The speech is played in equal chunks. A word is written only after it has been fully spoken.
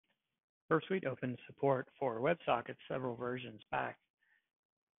Burp-Suite opens support for WebSockets several versions back,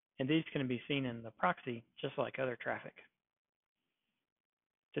 and these can be seen in the proxy just like other traffic.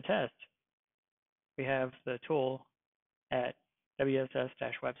 To test, we have the tool at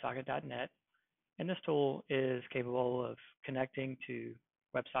wss-websocket.net, and this tool is capable of connecting to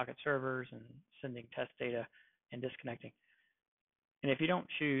WebSocket servers and sending test data and disconnecting. And if you don't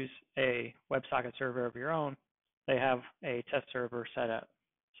choose a WebSocket server of your own, they have a test server set up.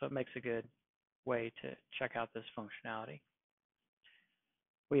 So it makes a good way to check out this functionality.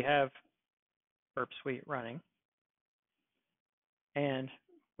 We have Burp-Suite running, and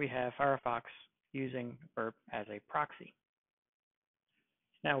we have Firefox using Burp as a proxy.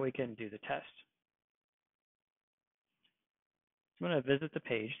 Now we can do the test. So I'm going to visit the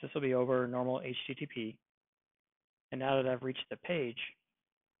page. This will be over normal HTTP. And now that I've reached the page,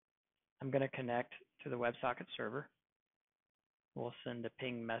 I'm going to connect to the WebSocket server. We'll send a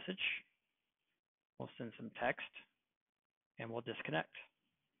ping message. We'll send some text, and we'll disconnect.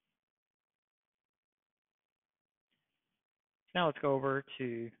 Now let's go over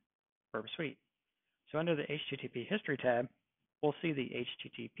to Burp-Suite. So under the HTTP history tab, we'll see the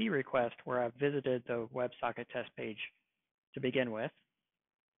HTTP request where I've visited the WebSocket test page to begin with.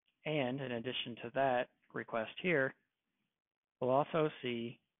 And in addition to that request here, we'll also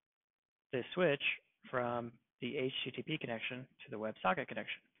see the switch from the HTTP connection to the WebSocket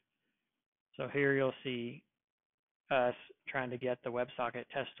connection. So here you'll see us trying to get the WebSocket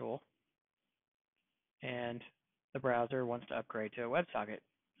test tool, and the browser wants to upgrade to a WebSocket.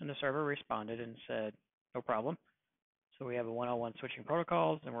 And the server responded and said, no problem. So we have a one-on-one switching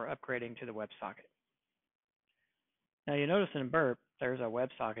protocols, and we're upgrading to the WebSocket. Now you notice in Burp, there's a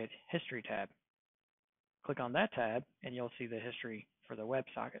WebSocket history tab. Click on that tab, and you'll see the history for the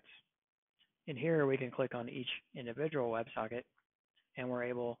WebSockets. In here, we can click on each individual WebSocket, and we're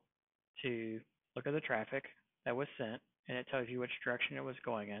able to look at the traffic that was sent, and it tells you which direction it was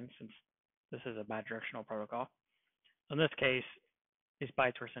going in, since this is a bidirectional protocol. In this case, these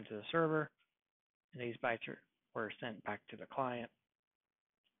bytes were sent to the server, and these bytes were sent back to the client.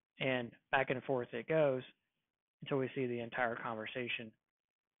 And back and forth it goes until we see the entire conversation.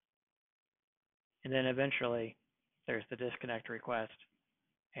 And then eventually, there's the disconnect request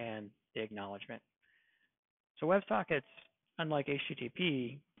and the acknowledgement. So WebSockets, unlike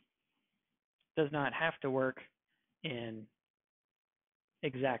HTTP, does not have to work in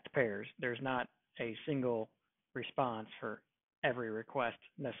exact pairs. There's not a single response for every request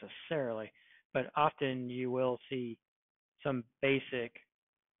necessarily, but often you will see some basic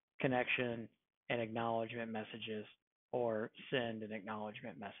connection and acknowledgement messages or send and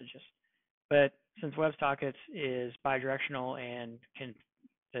acknowledgement messages. But since WebSockets is bidirectional and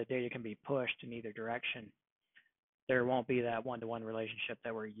the data can be pushed in either direction, there won't be that one-to-one relationship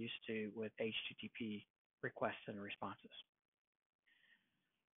that we're used to with HTTP requests and responses.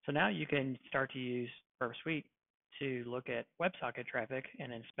 So now you can start to use Burp-Suite to look at WebSocket traffic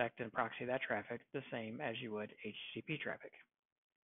and inspect and proxy that traffic the same as you would HTTP traffic.